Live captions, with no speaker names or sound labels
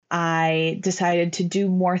I decided to do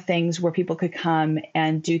more things where people could come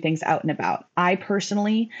and do things out and about. I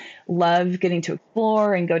personally love getting to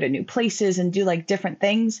explore and go to new places and do like different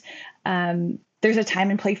things. There's a time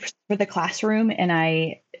and place for the classroom, and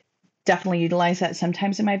I definitely utilize that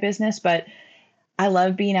sometimes in my business, but I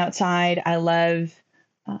love being outside. I love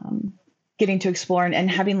getting to explore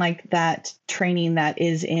and having like that training that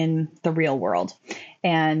is in the real world.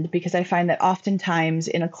 And because I find that oftentimes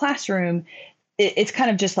in a classroom, it's kind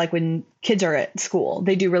of just like when kids are at school,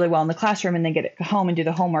 they do really well in the classroom and they get home and do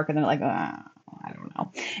the homework and they're like, I don't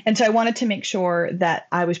know. And so I wanted to make sure that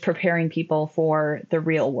I was preparing people for the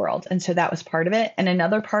real world. And so that was part of it. And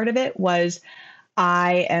another part of it was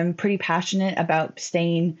I am pretty passionate about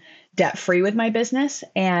staying debt-free with my business.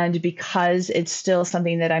 And because it's still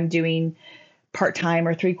something that I'm doing part-time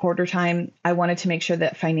or 3/4 time, I wanted to make sure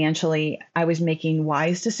that financially I was making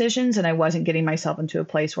wise decisions and I wasn't getting myself into a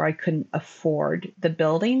place where I couldn't afford the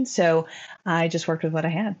building. So I just worked with what I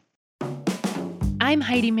had. I'm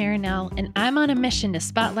Heidi Marinell, and I'm on a mission to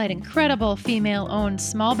spotlight incredible female-owned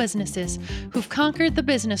small businesses who've conquered the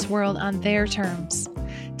business world on their terms.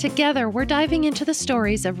 Together, we're diving into the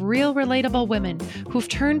stories of real, relatable women who've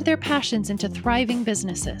turned their passions into thriving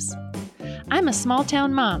businesses. I'm a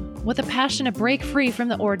small-town mom with a passion to break free from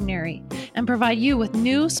the ordinary and provide you with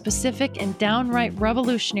new, specific, and downright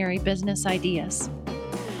revolutionary business ideas.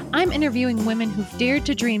 I'm interviewing women who've dared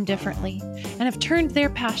to dream differently and have turned their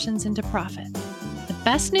passions into profit. The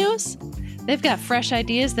best news? They've got fresh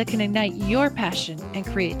ideas that can ignite your passion and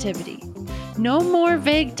creativity. No more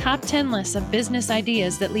vague top 10 lists of business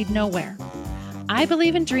ideas that lead nowhere. I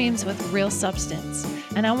believe in dreams with real substance,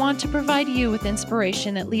 and I want to provide you with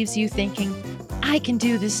inspiration that leaves you thinking, I can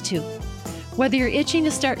do this too. Whether you're itching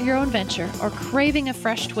to start your own venture or craving a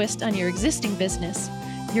fresh twist on your existing business,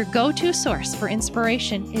 your go-to source for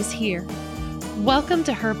inspiration is here. Welcome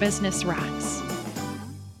to Her Business Rocks.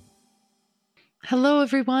 Hello,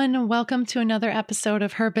 everyone, and welcome to another episode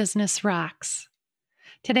of Her Business Rocks.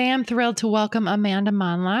 Today, I'm thrilled to welcome Amanda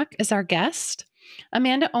Mondloch as our guest.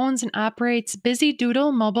 Amanda owns and operates Busy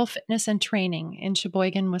Doodle Mobile Fitness and Training in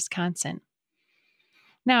Sheboygan, Wisconsin.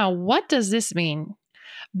 Now, what does this mean?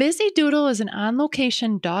 Busy Doodle is an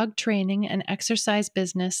on-location dog training and exercise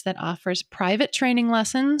business that offers private training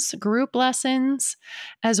lessons, group lessons,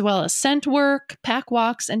 as well as scent work, pack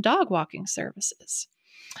walks, and dog walking services.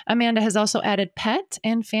 Amanda has also added pet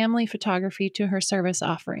and family photography to her service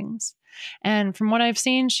offerings. And from what I've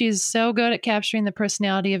seen, she's so good at capturing the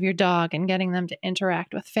personality of your dog and getting them to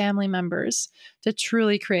interact with family members to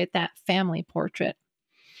truly create that family portrait.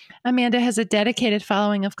 Amanda has a dedicated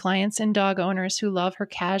following of clients and dog owners who love her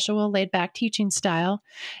casual, laid-back teaching style.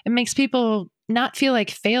 It makes people not feel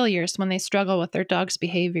like failures when they struggle with their dog's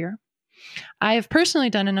behavior. I have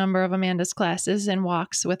personally done a number of Amanda's classes and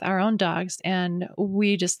walks with our own dogs, and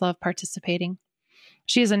we just love participating.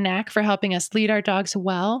 She has a knack for helping us lead our dogs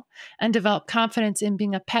well and develop confidence in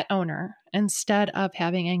being a pet owner instead of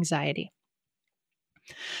having anxiety.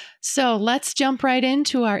 So let's jump right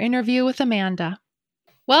into our interview with Amanda.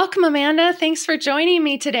 Welcome, Amanda. Thanks for joining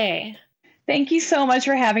me today. Thank you so much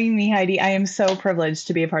for having me, Heidi. I am so privileged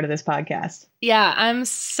to be a part of this podcast. Yeah, I'm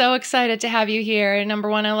so excited to have you here. Number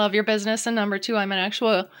one, I love your business. And number two, I'm an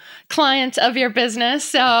actual client of your business.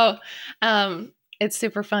 So it's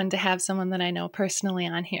super fun to have someone that I know personally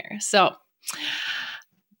on here. So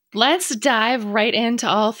let's dive right into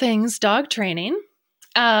all things dog training.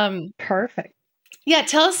 Perfect. Yeah,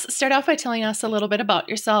 start off by telling us a little bit about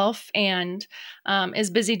yourself, and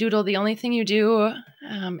is Busy Doodle the only thing you do,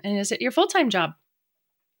 and is it your full-time job?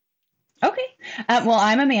 Okay. Well,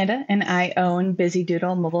 I'm Amanda, and I own Busy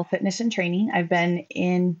Doodle Mobile Fitness and Training. I've been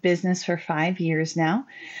in business for 5 years now.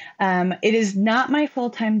 It is not my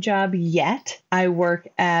full-time job yet. I work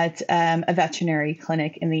at a veterinary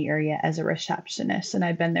clinic in the area as a receptionist, and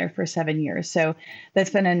I've been there for 7 years. So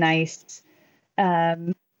that's been a nice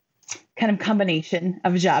kind of combination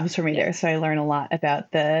of jobs for me there. So I learn a lot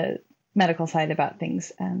about the medical side about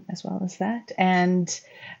things as well as that. And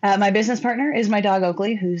my business partner is my dog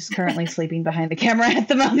Oakley, who's currently sleeping behind the camera at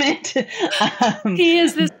the moment. He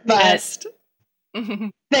is the best.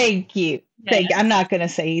 Thank you. Thank you. I'm not going to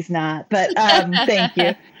say he's not, but thank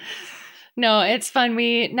you. No, it's fun.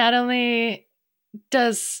 We not only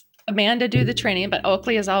does Amanda do the training, but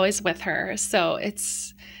Oakley is always with her. So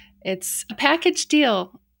it's a package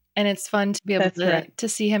deal. And it's fun to be able to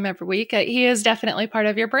see him every week. He is definitely part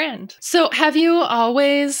of your brand. So have you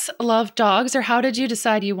always loved dogs, or how did you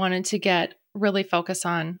decide you wanted to really focus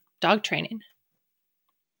on dog training?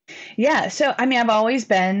 Yeah. So, I mean, I've always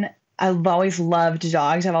loved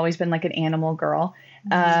dogs. I've always been like an animal girl.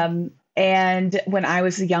 And when I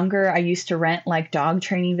was younger, I used to rent like dog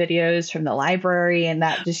training videos from the library, and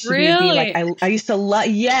that just would be like, Really? I used to love,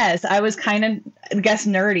 yes, I was kind of, I guess,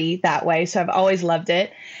 nerdy that way. So I've always loved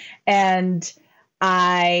it. And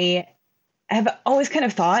I have always kind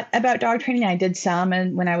of thought about dog training. I did some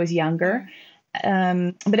when I was younger.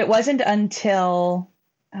 But it wasn't until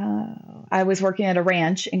I was working at a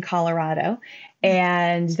ranch in Colorado,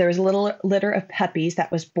 and there was a little litter of puppies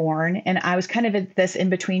that was born. And I was kind of at this in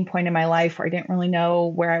between point in my life where I didn't really know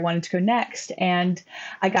where I wanted to go next. And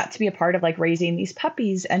I got to be a part of like raising these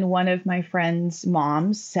puppies. And one of my friend's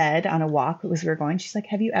moms said on a walk as we were going, she's like,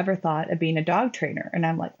 "Have you ever thought of being a dog trainer?" And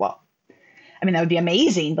I'm like, "Well, I mean, that would be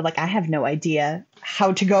amazing, but like, I have no idea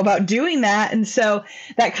how to go about doing that." And so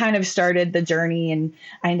that kind of started the journey. And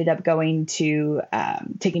I ended up going to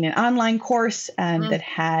taking an online course that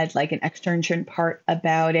had like an externship part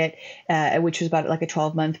about it, which was about like a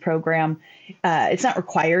 12-month program. It's not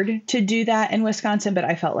required to do that in Wisconsin, but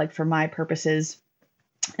I felt like for my purposes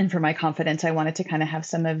and for my confidence, I wanted to kind of have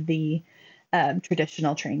some of the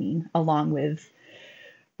traditional training along with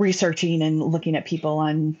researching and looking at people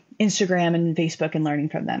on Instagram and Facebook and learning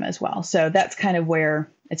from them as well. So that's kind of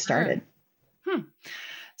where it started.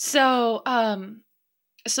 So,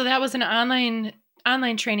 so that was an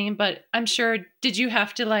online training, but I'm sure, did you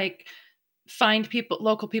have to like find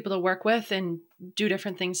local people to work with and do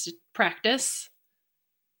different things to practice?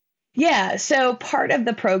 Yeah. So part of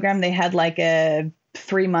the program, they had like a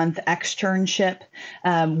 3-month externship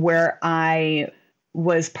where I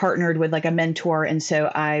was partnered with like a mentor. And so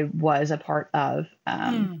I was a part of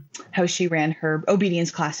how she ran her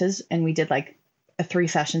obedience classes. And we did like 3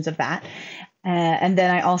 sessions of that. And then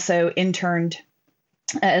I also interned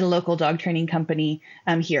at a local dog training company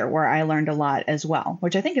here where I learned a lot as well,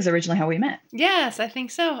 which I think is originally how we met. Yes, I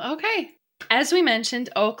think so. Okay. As we mentioned,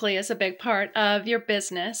 Oakley is a big part of your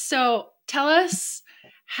business. So tell us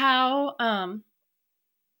how,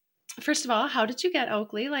 first of all, how did you get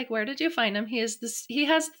Oakley? Like, where did you find him? He has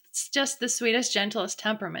just the sweetest, gentlest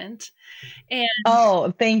temperament. And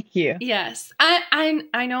Oh, thank you. yes,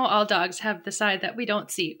 I know all dogs have the side that we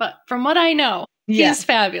don't see, but from what I know, he's Yes.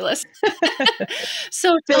 fabulous.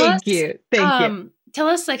 So Thank you. Thank you. Tell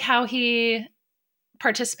us like how he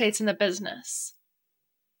participates in the business.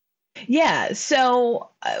 Yeah.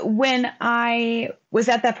 So when I was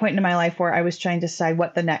at that point in my life where I was trying to decide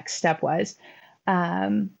what the next step was,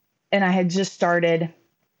 and I had just started,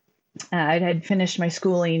 I had finished my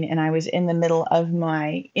schooling and I was in the middle of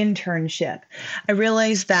my internship, I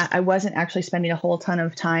realized that I wasn't actually spending a whole ton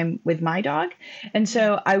of time with my dog. And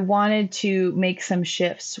so I wanted to make some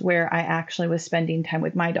shifts where I actually was spending time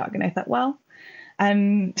with my dog. And I thought, well,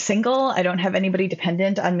 I'm single. I don't have anybody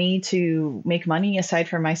dependent on me to make money aside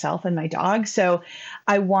from myself and my dog. So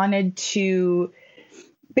I wanted to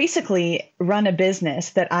basically run a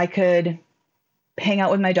business that I could hang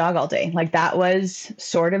out with my dog all day. Like that was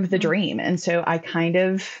sort of the dream. And so I kind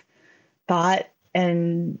of thought,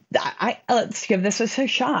 and let's give this a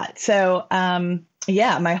shot. So,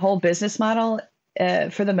 yeah, my whole business model,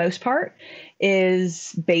 for the most part,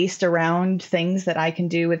 is based around things that I can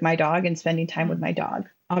do with my dog and spending time with my dog.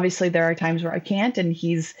 Obviously, there are times where I can't, and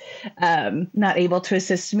he's not able to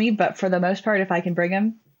assist me. But for the most part, if I can bring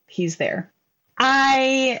him, he's there.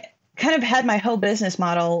 I kind of had my whole business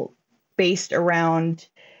model based around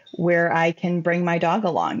where I can bring my dog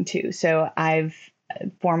along to. So I've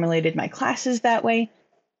formulated my classes that way.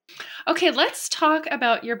 Okay, let's talk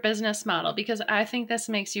about your business model because I think this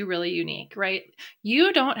makes you really unique, right?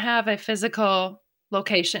 You don't have a physical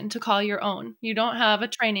location to call your own. You don't have a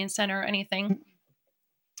training center or anything.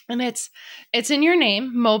 And it's in your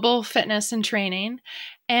name, mobile fitness and training.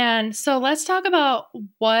 And so let's talk about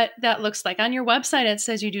what that looks like. On your website it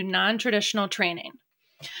says you do non-traditional training.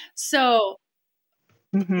 So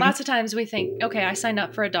lots of times we think, okay, I signed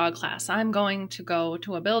up for a dog class. I'm going to go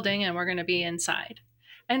to a building and we're going to be inside.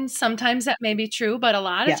 And sometimes that may be true, but a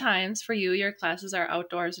lot of times for you, your classes are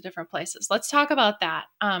outdoors at different places. Let's talk about that.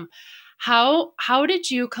 How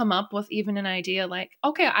did you come up with even an idea like,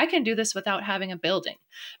 okay, I can do this without having a building?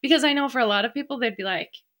 Because I know for a lot of people, they'd be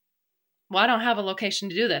like, well, I don't have a location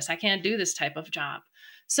to do this. I can't do this type of job.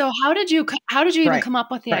 So how did you even come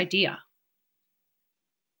up with the idea?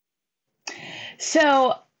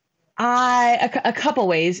 So a couple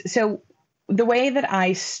ways. So the way that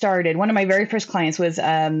I started, one of my very first clients was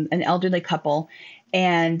an elderly couple,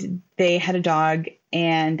 and they had a dog,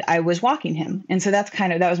 and I was walking him. And so that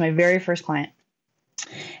was my very first client.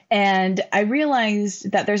 And I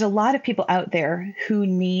realized that there's a lot of people out there who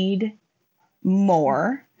need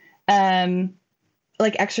more,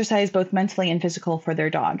 like exercise both mentally and physical for their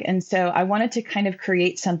dog. And so I wanted to kind of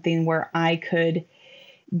create something where I could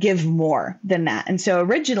give more than that. And so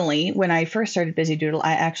originally, when I first started Busy Doodle,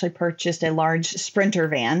 I actually purchased a large Sprinter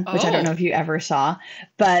van, which I don't know Oh, if you ever saw,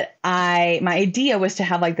 but my idea was to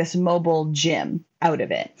have like this mobile gym out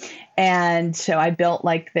of it. And so I built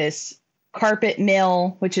like this carpet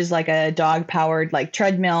mill, which is like a dog powered like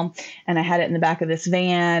treadmill. And I had it in the back of this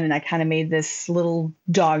van, and I kind of made this little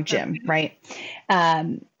dog gym. okay. Right.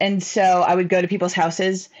 And so I would go to people's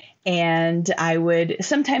houses, and I would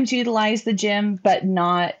sometimes utilize the gym, but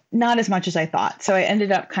not as much as I thought. So I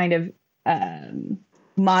ended up kind of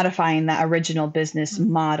modifying that original business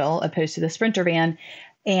model opposed to the Sprinter van.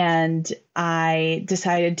 And I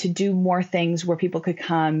decided to do more things where people could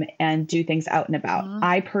come and do things out and about. Mhm.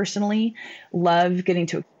 I personally love getting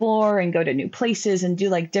to explore and go to new places and do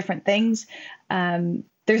like different things.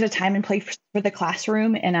 There's a time and place for the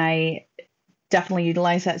classroom, and I definitely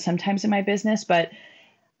utilize that sometimes in my business, but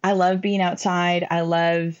I love being outside. I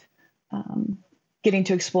love getting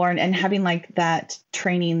to explore and having like that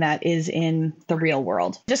training that is in the real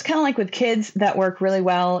world. Just kind of like with kids that work really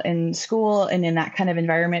well in school and in that kind of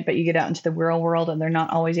environment, but you get out into the real world and they're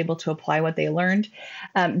not always able to apply what they learned.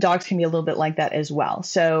 Dogs can be a little bit like that as well.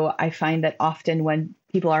 So I find that often when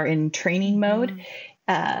people are in training mode,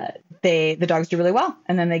 Mhm. the dogs do really well,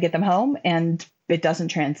 and then they get them home and it doesn't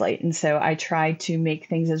translate. And so I try to make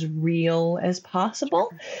things as real as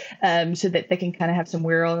possible, so that they can kind of have some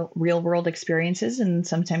real world experiences. And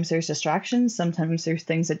sometimes there's distractions, sometimes there's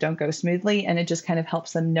things that don't go smoothly, and it just kind of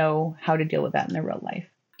helps them know how to deal with that in their real life.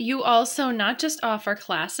 You also not just offer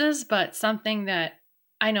classes, but something that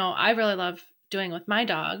I know I really love doing with my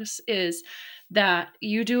dogs is that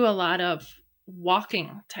you do a lot of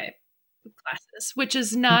walking type classes, which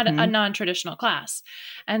is not a Hmm. non-traditional class.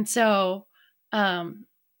 And so, um,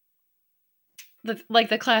 like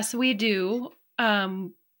the class we do,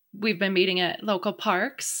 we've been meeting at local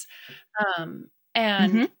parks, um,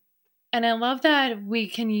 and Hmm. and I love that we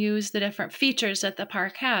can use the different features that the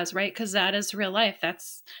park has, right? Because that is real life.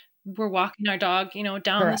 That's we're walking our dog, down the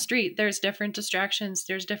Correct. street. There's different distractions.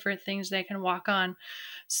 There's different things they can walk on.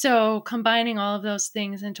 So combining all of those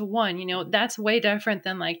things into one, that's way different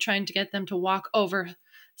than like trying to get them to walk over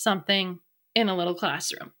something in a little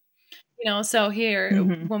classroom. So here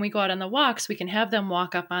Hmm. when we go out on the walks, we can have them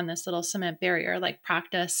walk up on this little cement barrier, like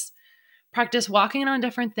practice walking on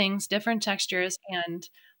different things, different textures, and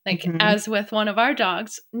like Hmm. as with one of our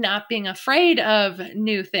dogs, not being afraid of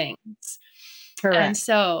new things. And Correct.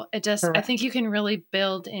 so I think Correct. you can really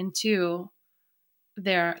build into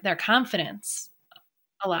their confidence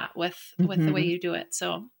a lot with the way Hmm. you do it.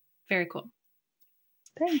 So very cool.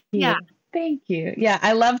 Thank Yeah. you. Thank you. Yeah,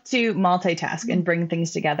 I love to multitask and bring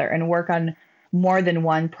things together and work on more than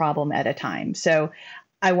one problem at a time. So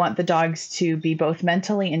I want the dogs to be both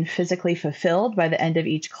mentally and physically fulfilled by the end of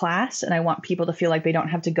each class. And I want people to feel like they don't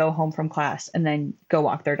have to go home from class and then go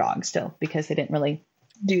walk their dog still, because they didn't really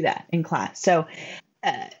do that in class. So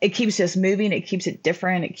it keeps us moving, it keeps it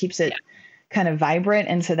different, it keeps Yeah. it kind of vibrant.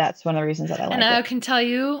 And so that's one of the reasons that I And like I it. can tell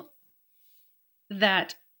you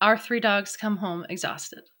that our three dogs come home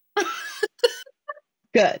exhausted.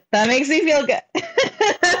 Good. That makes me feel good.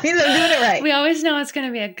 That means I'm doing it right. We always know it's going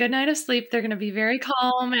to be a good night of sleep. They're going to be very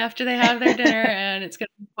calm after they have their dinner, and it's going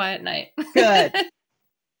to be a quiet night. Good.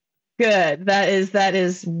 Good. That is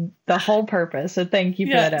the whole purpose. So thank you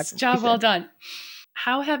for that Yes, job well affirmation. done.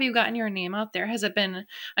 How have you gotten your name out there? Has it been,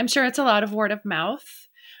 I'm sure it's a lot of word of mouth,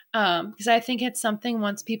 because I think it's something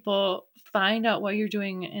once people find out what you're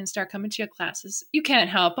doing and start coming to your classes, you can't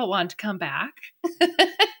help but want to come back. um,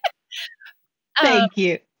 Thank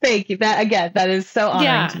you. Thank you. That again, that is so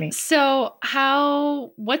honoring to yeah. me.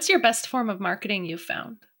 So, what's your best form of marketing you've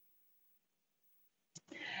found?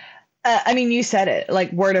 I mean, you said it.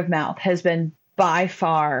 Like word of mouth has been by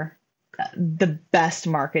far the best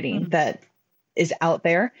marketing Mm, that is out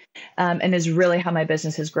there, and is really how my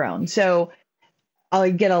business has grown. So I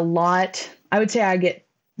get a lot. I would say I get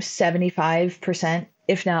 75%,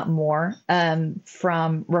 if not more,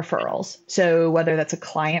 from referrals. So whether that's a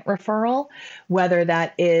client referral, whether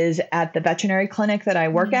that is at the veterinary clinic that I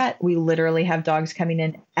work mm, at, we literally have dogs coming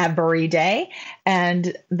in every day,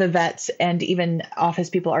 and the vets and even office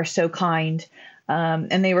people are so kind,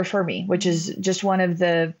 and they refer me, which is mm, just one of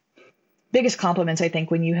the biggest compliments, I think,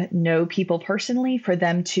 when you know people personally, for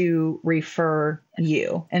them to refer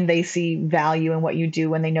you and they see value in what you do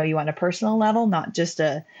when they know you on a personal level, not just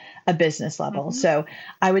a business level. mhm. So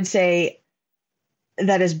I would say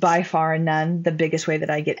that is by far and none the biggest way that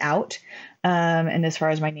I get out. And as far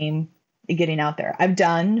as my name getting out there, I've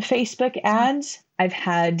done Facebook ads. I've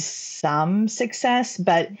had some success,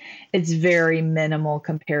 but it's very minimal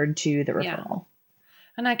compared to the Yeah. referral.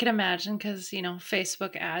 And I can imagine because,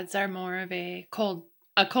 Facebook ads are more of a cold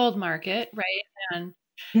market, right?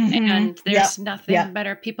 And there's Yep. nothing Yep.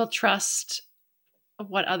 better. People trust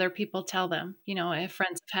what other people tell them. If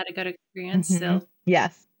friends have had a good experience,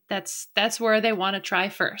 Yes. that's where they want to try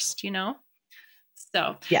first,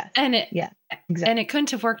 So, Yes. and it Yeah. and Exactly. it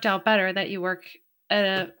couldn't have worked out better that you work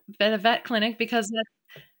at a vet clinic because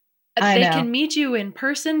I they know. can meet you in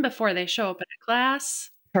person before they show up at a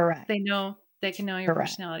class. Correct. They can know your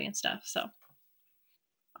Correct. personality and stuff. So,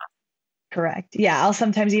 Correct. Yeah. I'll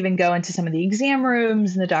sometimes even go into some of the exam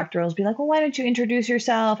rooms and the doctor will be like, well, why don't you introduce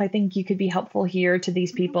yourself? I think you could be helpful here to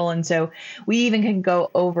these people. And so we even can go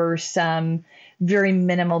over some very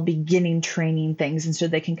minimal beginning training things. And so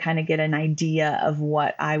they can kind of get an idea of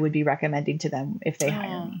what I would be recommending to them if they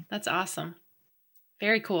hire me. that's awesome.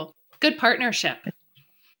 Very cool. Good partnership.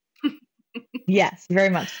 Yes, very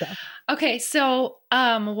much so. Okay, so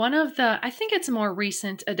one of the I think it's more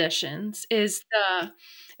recent additions is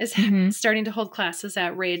Hmm. starting to hold classes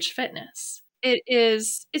at Rage Fitness.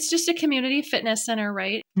 It's just a community fitness center,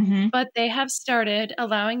 right? Hmm. But they have started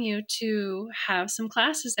allowing you to have some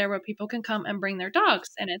classes there where people can come and bring their dogs,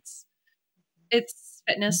 and it's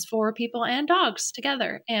fitness for people and dogs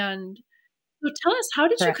together. And so tell us, how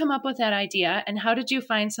did you Correct. come up with that idea, and how did you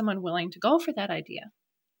find someone willing to go for that idea?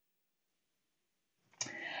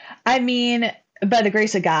 I mean, by the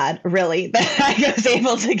grace of God, really, that I was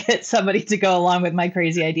able to get somebody to go along with my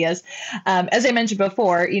crazy ideas. As I mentioned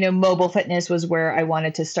before, mobile fitness was where I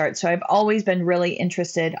wanted to start. So I've always been really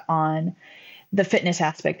interested on the fitness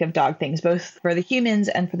aspect of dog things, both for the humans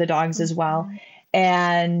and for the dogs as well. Mhm.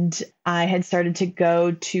 And I had started to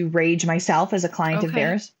go to Rage myself as a client of Okay.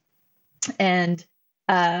 theirs. And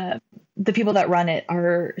uh, the people that run it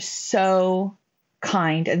are so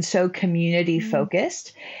kind and so community Mm.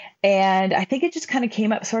 focused. And I think it just kind of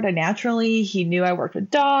came up sort of naturally. He knew I worked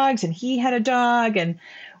with dogs and he had a dog, and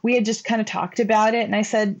we had just kind of talked about it. And I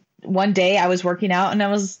said, one day I was working out and I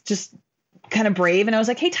was just kind of brave. And I was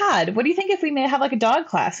like, hey, Todd, what do you think if we may have like a dog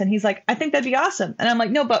class? And he's like, I think that'd be awesome. And I'm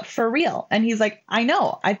like, no, but for real. And he's like, I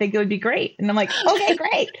know, I think it would be great. And I'm like, okay,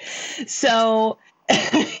 great. So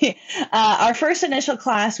our first initial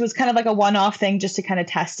class was kind of like a one-off thing just to kind of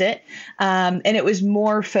test it. And it was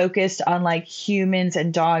more focused on like humans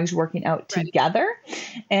and dogs working out Right. together.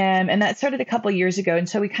 And that started a couple years ago. And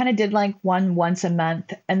so we kind of did like one once a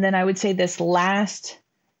month. And then I would say this last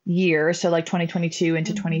year, so like 2022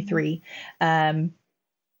 into Mhm. 23,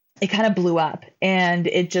 it kind of blew up and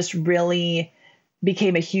it just really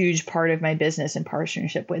became a huge part of my business and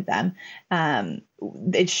partnership with them.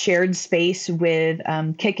 It's shared space with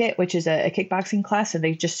Kick It, which is a kickboxing class. So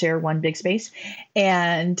they just share one big space.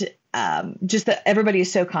 And just that everybody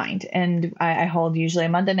is so kind. And I hold usually a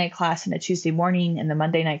Monday night class and a Tuesday morning. And the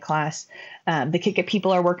Monday night class, the Kick It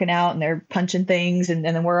people are working out and they're punching things. And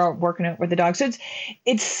then we're all working out with the dogs. So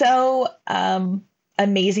it's so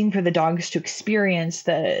amazing for the dogs to experience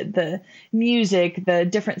the music, the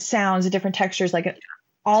different sounds, the different textures, like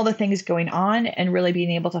all the things going on, and really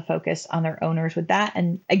being able to focus on their owners with that.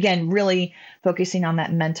 And again, really focusing on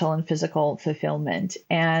that mental and physical fulfillment.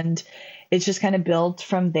 And it's just kind of built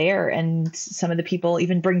from there. And some of the people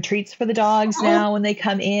even bring treats for the dogs now when they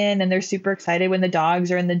come in, and they're super excited when the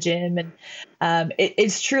dogs are in the gym. And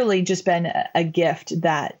it's truly just been a gift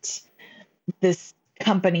that this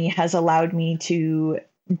company has allowed me to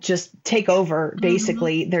just take over Mhm.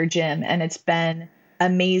 basically their gym, and it's been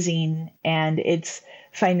amazing. And it's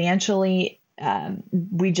financially,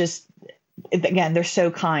 we just, again, they're so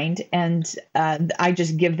kind, and I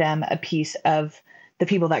just give them a piece of the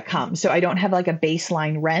people that come. So I don't have like a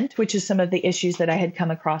baseline rent, which is some of the issues that I had come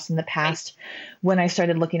across in the Right. past when I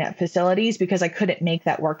started looking at facilities, because I couldn't make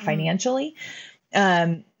that work Mm. financially.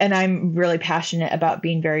 And I'm really passionate about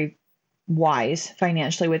being very wise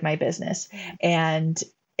financially with my business. Mm. And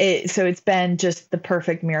so it's been just the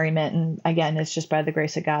perfect merriment. And again, it's just by the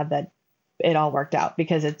grace of God that it all worked out,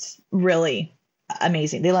 because it's really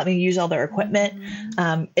amazing. They let me use all their equipment.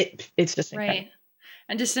 Mhm. It's just incredible. Right.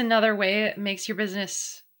 And just another way it makes your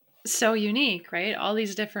business so unique, right? All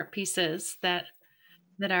these different pieces that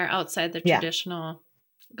are outside the Yeah. traditional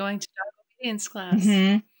going to dog obedience class.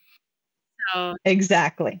 Hmm. So,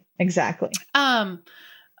 Exactly. Exactly. um,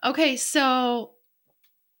 okay, so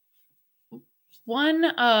one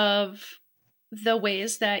of the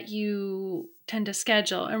ways that you tend to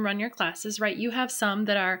schedule and run your classes, right? You have some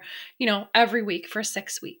that are, every week for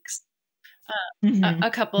 6 weeks, Hmm. a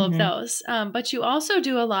couple of Hmm. those. But you also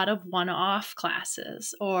do a lot of one off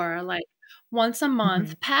classes or like once a Hmm.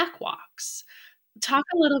 month pack walks. talk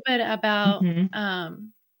a little bit about Mm-hmm.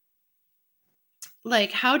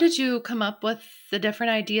 like, how did you come up with the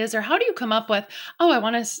different ideas, or how do you come up with, oh, I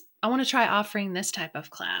want to try offering this type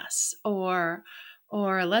of class, or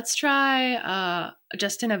let's try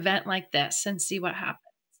just an event like this and see what happens.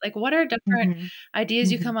 Like, what are different Mm-hmm.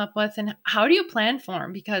 ideas you Mm-hmm. come up with, and how do you plan for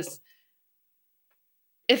them? Because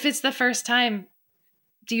if it's the first time,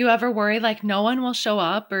 do you ever worry like no one will show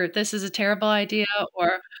up, or this is a terrible idea,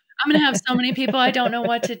 or I'm going to have so many people I don't know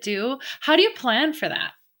what to do? How do you plan for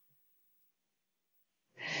that?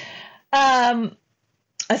 Um,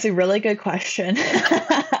 that's a really good question.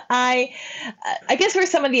 I guess where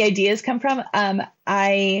some of the ideas come from,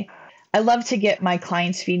 I love to get my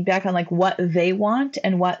clients' feedback on like what they want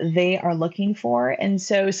and what they are looking for. And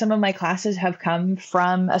so some of my classes have come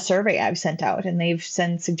from a survey I've sent out, and they've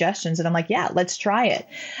sent suggestions, and I'm like, yeah, let's try it.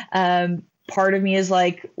 Part of me is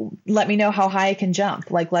like, let me know how high I can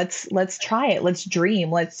jump. Like, let's try it. Let's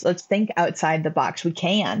dream. Let's think outside the box. We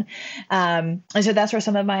can. And so that's where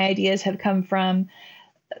some of my ideas have come from.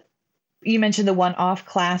 You mentioned the one-off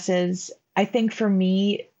classes. I think for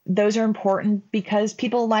me, those are important because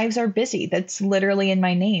people's lives are busy. That's literally in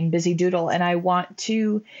my name, Busy Doodle. And I want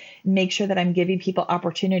to make sure that I'm giving people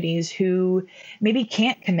opportunities who maybe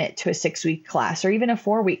can't commit to a 6-week class or even a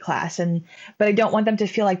 4-week class. But I don't want them to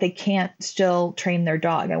feel like they can't still train their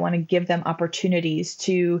dog. I want to give them opportunities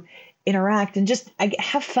to interact and just have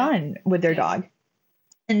Yeah. fun with their Yeah. dog.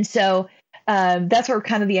 And so that's where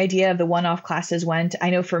kind of the idea of the one-off classes went. I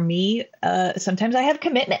know for me, sometimes I have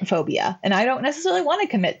commitment phobia, and I don't necessarily want to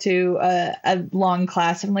commit to a long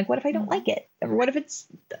class. I'm like, what if I don't like it? Or what if it's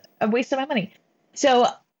a waste of my money? So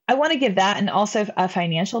I want to give that, and also a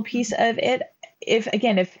financial piece of it. If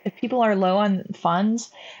people are low on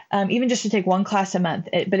funds, even just to take one class a month,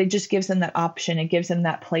 but it just gives them that option. It gives them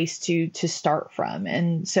that place to start from.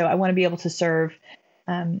 And so I want to be able to serve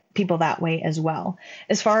people that way as well.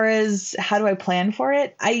 As far as how do I plan for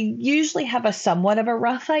it, I usually have a somewhat of a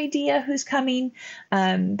rough idea who's coming.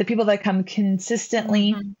 The people that come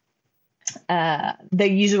consistently, they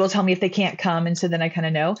usually will tell me if they can't come, and so then I kind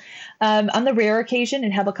of know. On the rare occasion,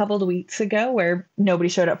 it happened a couple of weeks ago where nobody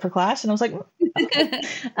showed up for class, and I was like, okay.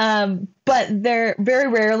 But there very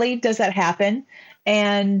rarely does that happen,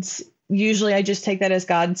 and usually I just take that as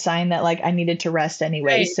God's sign that like I needed to rest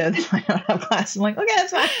anyway. Right. So then I don't have class. I'm like, okay,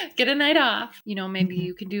 that's fine. Get a night off. Maybe Mhm.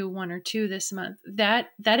 you can do 1 or 2 this month. That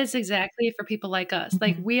is exactly for people like us.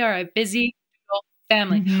 Like, Mhm. we are a busy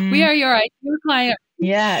family. We Mhm. are your ideal client.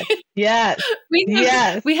 Yes. Yes. We have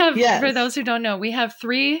Yes. we have for Yes. those who don't know, we have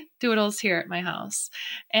 3 doodles here at my house,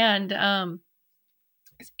 and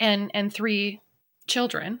 3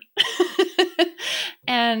 children,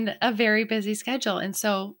 and a very busy schedule. And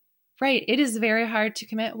so, right, it is very hard to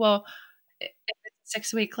commit. Well, if it's a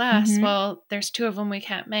 6-week class, Mhm. well, there's 2 of them we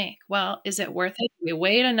can't make. Well, is it worth it? We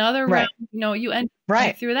wait another round. Right. You end up going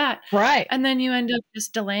Right. through that, Right. and then you end up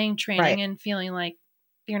just delaying training Right. and feeling like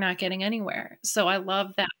you're not getting anywhere. So I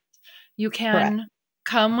love that you Correct. can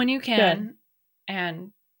come when you Good. can,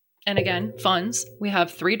 and again, funds. We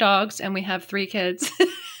have 3 dogs and we have 3 kids.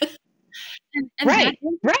 And that Right.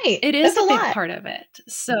 Right. it is That's a a big lot. part of it.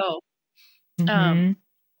 So, um, Mhm.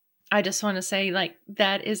 I just wanna say, like,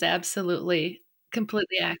 that is absolutely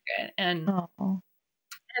completely accurate, and Oh,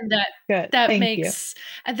 that good. that Thank you. makes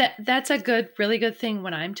that's a really good thing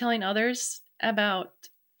when I'm telling others about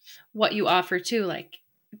what you offer too. Like,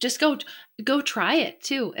 just go try it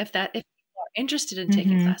too, if people are interested in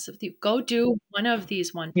taking Mhm. class with you. Go do one of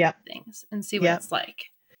these one Yep. things and see what Yep. it's like.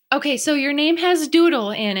 Okay, so your name has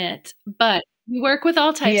doodle in it, but you work with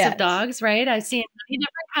all types of Yes. dogs, right? I've seen many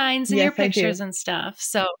different kinds in your Yes, I do. pictures and stuff.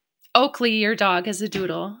 So Oakley, your dog, is a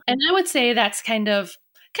doodle. And I would say that's kind of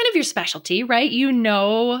your specialty, right? You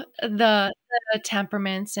know the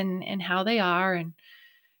temperaments and how they are, and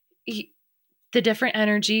he, the different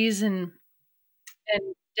energies, and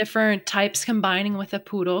different types combining with a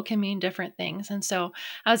poodle can mean different things. And so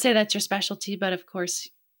I would say that's your specialty, but of course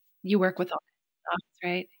you work with all dogs,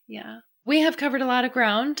 right? Yeah. We have covered a lot of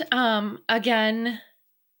ground. Again,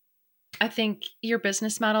 I think your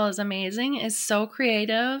business model is amazing. It's so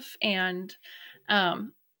creative, and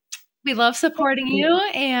um, we love supporting Thank you. you.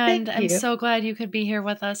 And Thank I'm you. so glad you could be here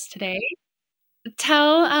with us today.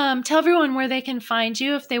 Tell everyone where they can find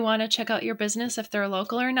you if they want to check out your business, if they're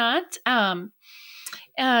local or not.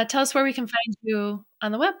 Tell us where we can find you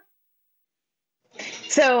on the web.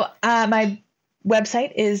 So my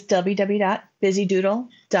website is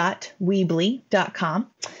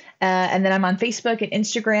www.busydoodle.weebly.com. And then I'm on Facebook and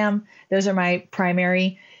Instagram. Those are my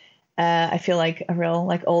primary I feel like a real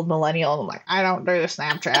like old millennial. I'm like, I don't do the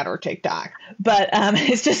Snapchat or TikTok, but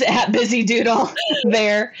it's just at Busy Doodle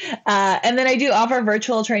there. And then I do offer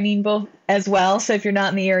virtual training both as well. So if you're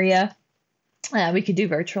not in the area, we could do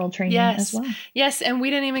virtual training as well. Yes. And we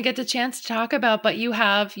didn't even get the chance to talk about, but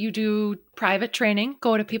you do private training,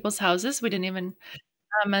 go to people's houses. We didn't even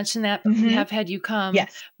mention that, but we have had you come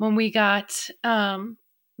when we got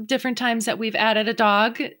different times that we've added a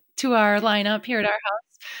dog to our lineup here at our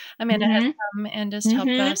house. Amanda has come and just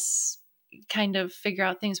helped us kind of figure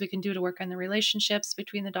out things we can do to work on the relationships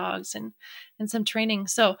between the dogs and some training.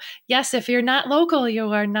 So yes, if you're not local,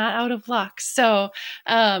 you are not out of luck. So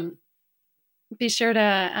be sure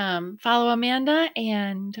to follow Amanda,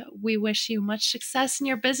 and we wish you much success in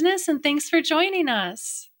your business, and thanks for joining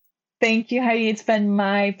us. Thank you, Heidi. It's been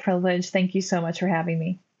my privilege. Thank you so much for having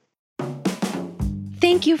me.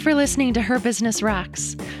 Thank you for listening to Her Business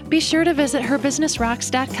Rocks. Be sure to visit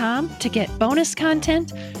herbusinessrocks.com to get bonus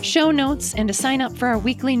content, show notes, and to sign up for our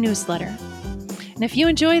weekly newsletter. And if you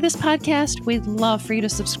enjoy this podcast, we'd love for you to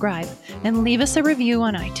subscribe and leave us a review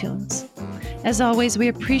on iTunes. As always, we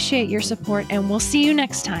appreciate your support, and we'll see you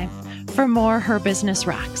next time for more Her Business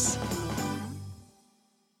Rocks.